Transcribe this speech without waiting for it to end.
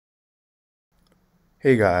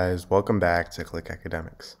Hey guys, welcome back to Click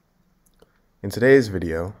Academics. In today's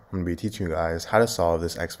video, I'm going to be teaching you guys how to solve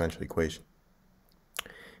this exponential equation.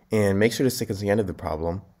 And make sure to stick to the end of the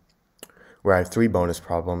problem, where I have 3 bonus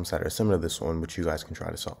problems that are similar to this one, which you guys can try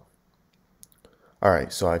to solve.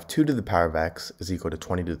 Alright, so I have 2 to the power of x is equal to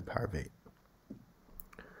 20 to the power of 8.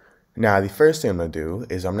 Now, the first thing I'm going to do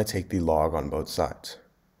is I'm going to take the log on both sides.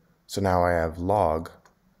 So now I have log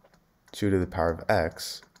 2 to the power of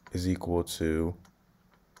x is equal to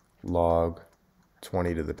log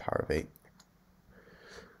 20 to the power of 8.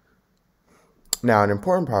 Now, an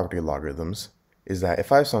important property of logarithms is that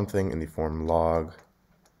if I have something in the form log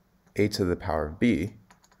a to the power of b,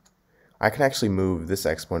 I can actually move this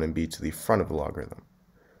exponent b to the front of the logarithm.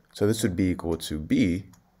 So this would be equal to b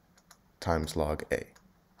times log a.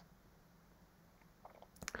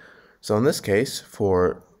 So in this case,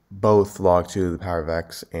 for both log 2 to the power of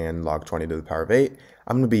x and log 20 to the power of 8,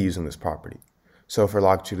 I'm going to be using this property. So for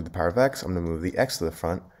log 2 to the power of x, I'm going to move the x to the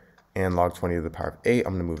front, and log 20 to the power of 8,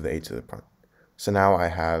 I'm going to move the 8 to the front. So now I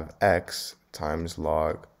have x times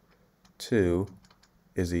log 2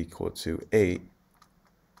 is equal to 8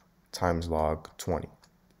 times log 20.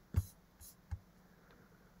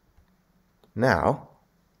 Now,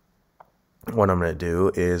 what I'm going to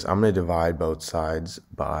do is I'm going to divide both sides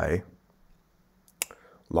by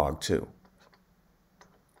log 2.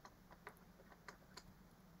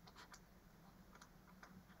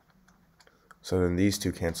 So then these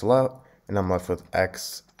two cancel out, and I'm left with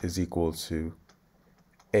x is equal to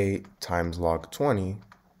 8 times log 20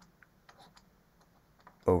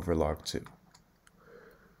 over log 2.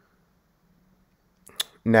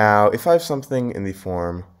 Now, if I have something in the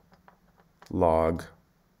form log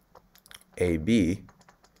AB,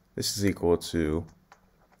 this is equal to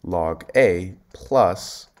log A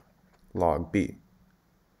plus log B.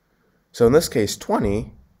 So in this case,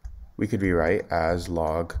 20, we could rewrite as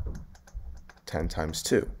log 10 times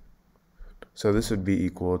 2. So this would be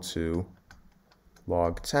equal to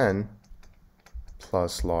log 10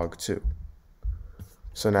 plus log 2.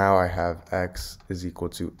 So now I have x is equal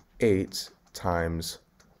to 8 times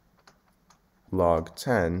log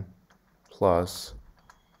 10 plus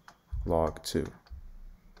log 2.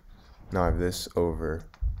 Now I have this over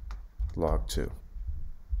log 2.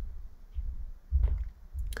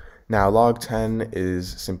 Now log 10 is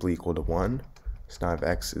simply equal to 1. So now I have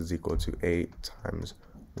x is equal to 8 times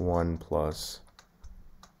 1 plus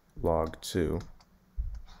log 2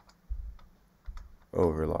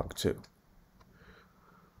 over log 2.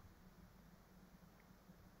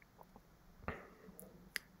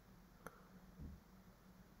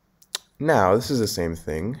 Now this is the same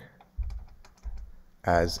thing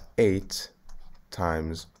as 8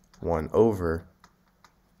 times 1 over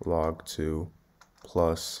log 2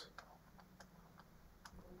 plus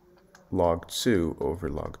log 2 over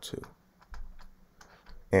log 2.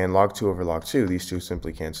 And log 2 over log 2, these two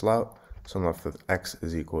simply cancel out. So I'm left with x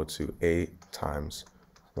is equal to 8 times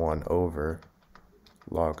 1 over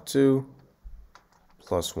log 2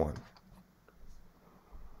 plus 1.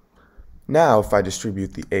 Now, if I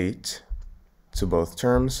distribute the 8 to both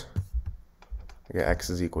terms, I get x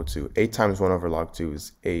is equal to 8 times 1 over log 2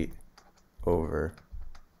 is 8 over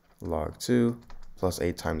log 2 plus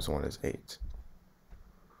 8 times 1 is 8.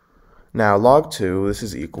 Now, log 2, this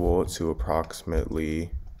is equal to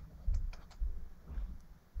approximately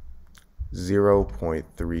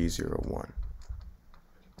 0.301.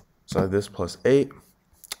 So I have this plus 8,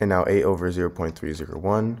 and now 8 over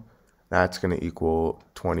 0.301, that's going to equal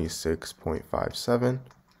 26.57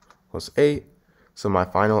 plus 8. So my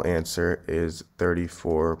final answer is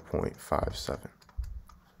 34.57.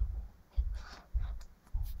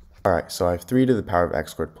 Alright, so I have 3 to the power of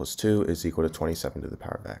x squared plus 2 is equal to 27 to the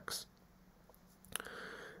power of x.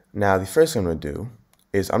 Now the first thing I'm going to do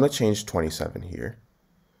is I'm going to change 27 here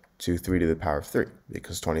to 3 to the power of 3,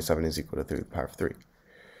 because 27 is equal to 3 to the power of 3.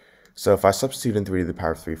 So if I substitute in 3 to the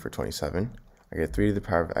power of 3 for 27, I get 3 to the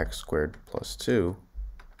power of x squared plus 2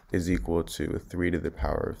 is equal to 3 to the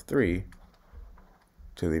power of 3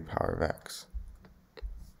 to the power of x.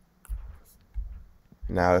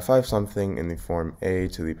 Now if I have something in the form a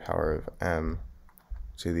to the power of m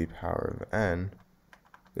to the power of n,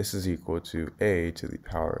 this is equal to a to the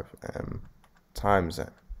power of m times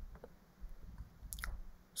n.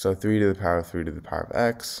 So 3 to the power of 3 to the power of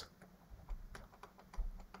x,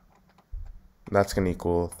 that's going to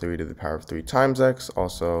equal 3 to the power of 3 times x,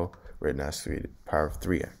 also written as 3 to the power of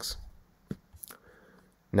 3x.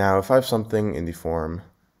 Now if I have something in the form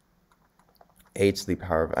a to the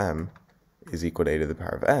power of m is equal to a to the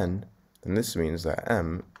power of n, then this means that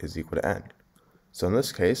m is equal to n. So in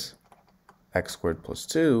this case, x squared plus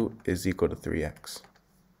 2 is equal to 3x.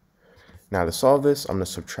 Now to solve this, I'm going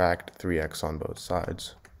to subtract 3x on both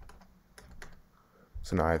sides.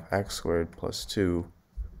 So now I have x squared plus 2,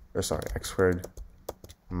 x squared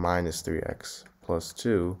minus 3x plus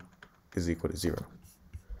 2 is equal to 0.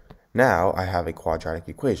 Now I have a quadratic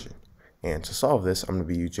equation. And to solve this, I'm going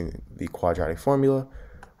to be using the quadratic formula,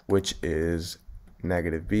 which is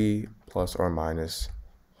negative b plus or minus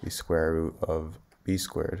the square root of b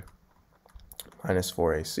squared minus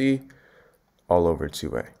 4ac all over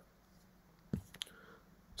 2a.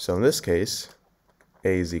 So in this case,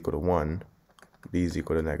 a is equal to 1, b is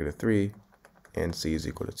equal to negative 3, and c is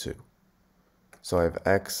equal to 2. So I have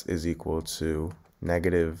x is equal to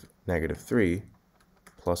negative 3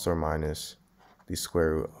 plus or minus the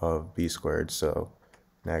square root of b squared, so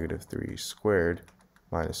negative 3 squared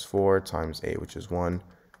minus 4 times a, which is 1,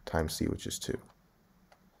 times c, which is 2.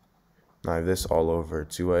 Now I have this all over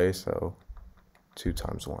 2a, so 2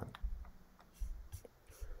 times 1.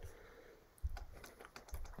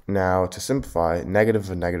 Now to simplify, negative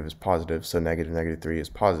of negative is positive, so negative 3 is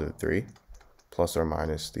positive 3, plus or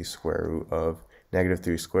minus the square root of negative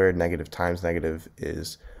 3 squared. Negative times negative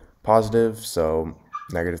is positive, so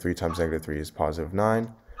negative 3 times negative 3 is positive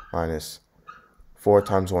 9, minus 4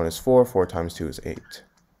 times 1 is 4, 4 times 2 is 8.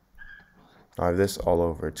 Now I have this all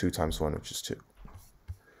over 2 times 1, which is 2.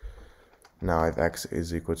 Now I have x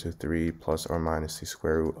is equal to 3 plus or minus the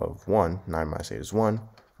square root of 1, 9 minus 8 is 1,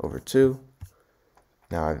 over 2.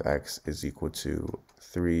 Now I have x is equal to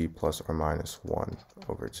 3 plus or minus 1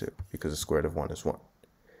 over 2, because the square root of 1 is 1.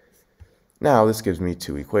 Now this gives me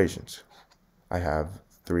two equations. I have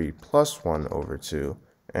 3 plus 1 over 2,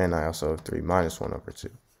 and I also have 3 minus 1 over 2.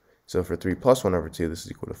 So for 3 plus 1 over 2, this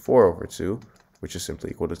is equal to 4 over 2, which is simply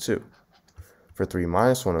equal to 2. For 3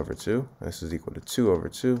 minus 1 over 2, this is equal to 2 over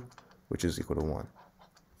 2, which is equal to 1.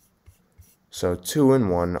 So 2 and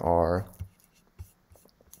 1 are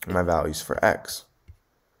my values for x.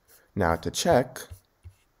 Now to check,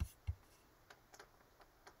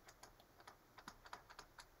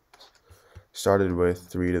 started with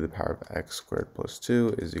 3 to the power of x squared plus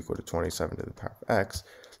 2 is equal to 27 to the power of x.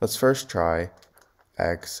 Let's first try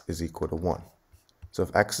x is equal to 1. So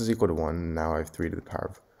if x is equal to 1, now I have 3 to the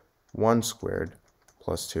power of 1 squared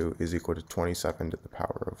plus 2 is equal to 27 to the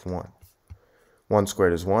power of 1. 1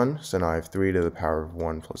 squared is 1, so now I have 3 to the power of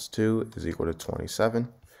 1 plus 2 is equal to 27.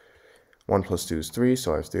 1 plus 2 is 3,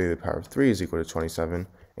 so I have 3 to the power of 3 is equal to 27,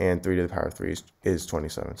 and 3 to the power of 3 is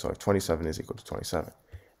 27, so I have 27 is equal to 27.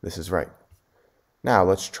 This is right. Now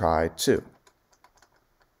let's try 2.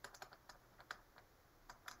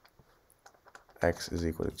 X is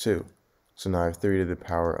equal to 2. So now I have 3 to the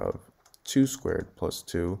power of 2 squared plus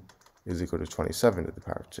 2 is equal to 27 to the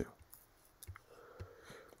power of 2.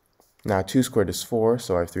 Now 2 squared is 4,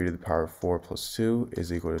 so I have 3 to the power of 4 plus 2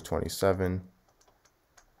 is equal to 27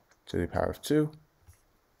 to the power of 2.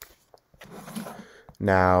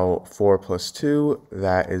 Now 4 plus 2,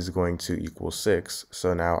 that is going to equal 6.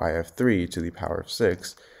 So now I have 3 to the power of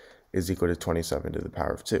 6 is equal to 27 to the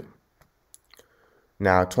power of 2.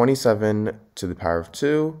 Now 27 to the power of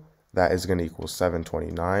 2, that is going to equal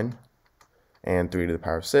 729. And 3 to the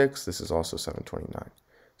power of 6, this is also 729.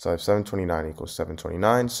 So I have 729 equals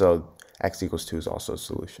 729, so x equals 2 is also a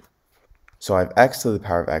solution. So I have x to the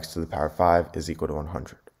power of x to the power of 5 is equal to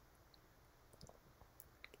 100.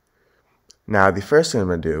 Now the first thing I'm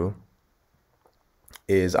going to do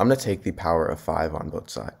is I'm going to take the power of 5 on both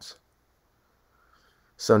sides.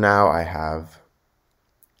 So now I have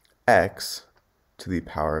x to the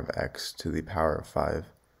power of x to the power of 5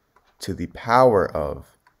 to the power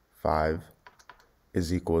of 5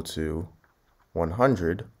 is equal to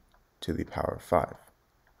 100 to the power of 5.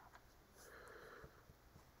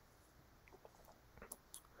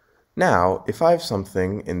 Now, if I have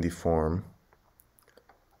something in the form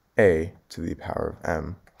a to the power of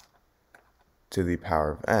m to the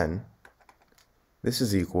power of n, this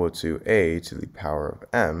is equal to a to the power of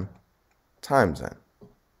m times n.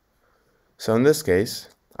 So in this case,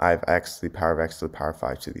 I have x to the power of x to the power of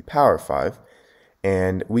 5 to the power of 5,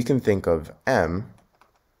 and we can think of m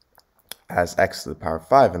as x to the power of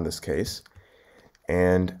 5 in this case,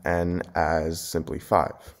 and n as simply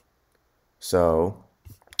 5. So,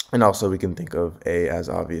 and also we can think of a as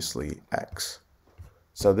obviously x.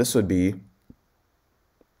 So this would be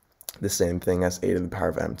the same thing as a to the power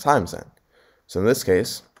of m times n. So in this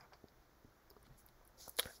case,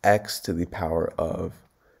 x to the power of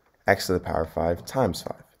 5 times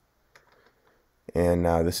 5. And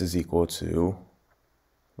now this is equal to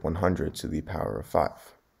 100 to the power of 5.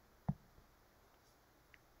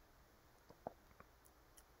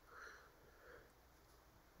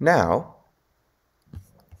 Now,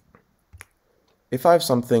 if I have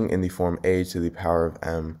something in the form a to the power of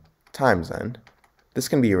m times n, this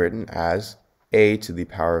can be written as a to the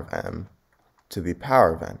power of m to the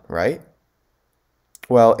power of n, right?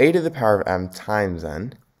 Well, a to the power of m times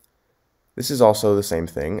n, this is also the same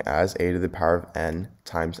thing as a to the power of n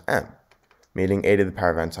times m, meaning a to the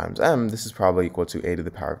power of n times m, this is probably equal to a to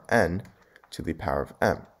the power of n to the power of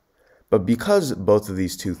m. But because both of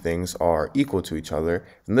these two things are equal to each other,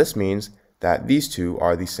 then this means that these two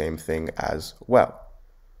are the same thing as well.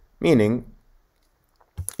 Meaning,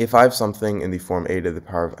 if I have something in the form a to the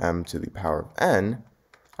power of m to the power of n,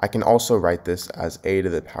 I can also write this as a to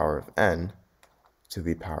the power of n to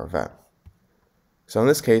the power of m. So in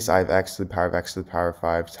this case, I have x to the power of x to the power of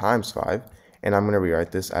 5 times 5, and I'm going to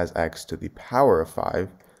rewrite this as x to the power of 5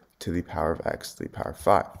 to the power of x to the power of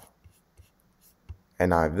 5.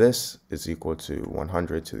 And I have this is equal to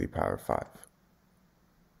 100 to the power of 5.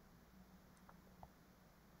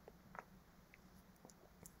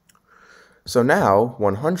 So now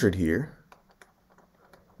 100 here,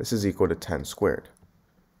 this is equal to 10 squared.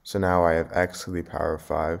 So now I have x to the power of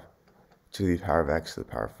 5 to the power of x to the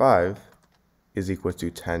power of 5 is equal to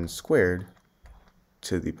 10 squared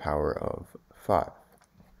to the power of 5.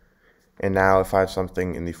 And now if I have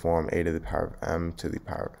something in the form a to the power of m to the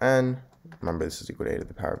power of n, remember this is equal to a to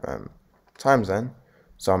the power of m times n,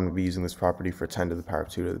 so I'm going to be using this property for 10 to the power of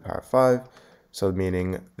 2 to the power of 5, so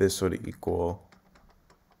meaning this would equal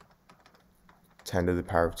 10 to the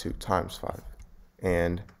power of 2 times 5.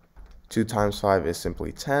 And 2 times 5 is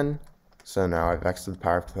simply 10, so now I have x to the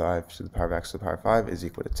power of 5 to the power of x to the power of 5 is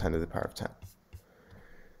equal to 10 to the power of 10.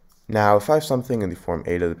 Now, if I have something in the form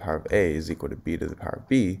a to the power of a is equal to b to the power of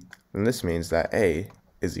b, then this means that a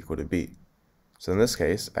is equal to b. So in this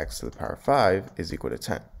case, x to the power of 5 is equal to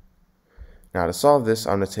 10. Now to solve this,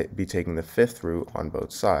 I'm going to be taking the fifth root on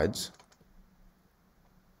both sides.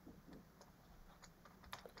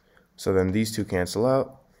 So then these two cancel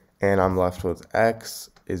out, and I'm left with x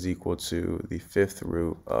is equal to the fifth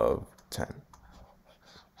root of 10.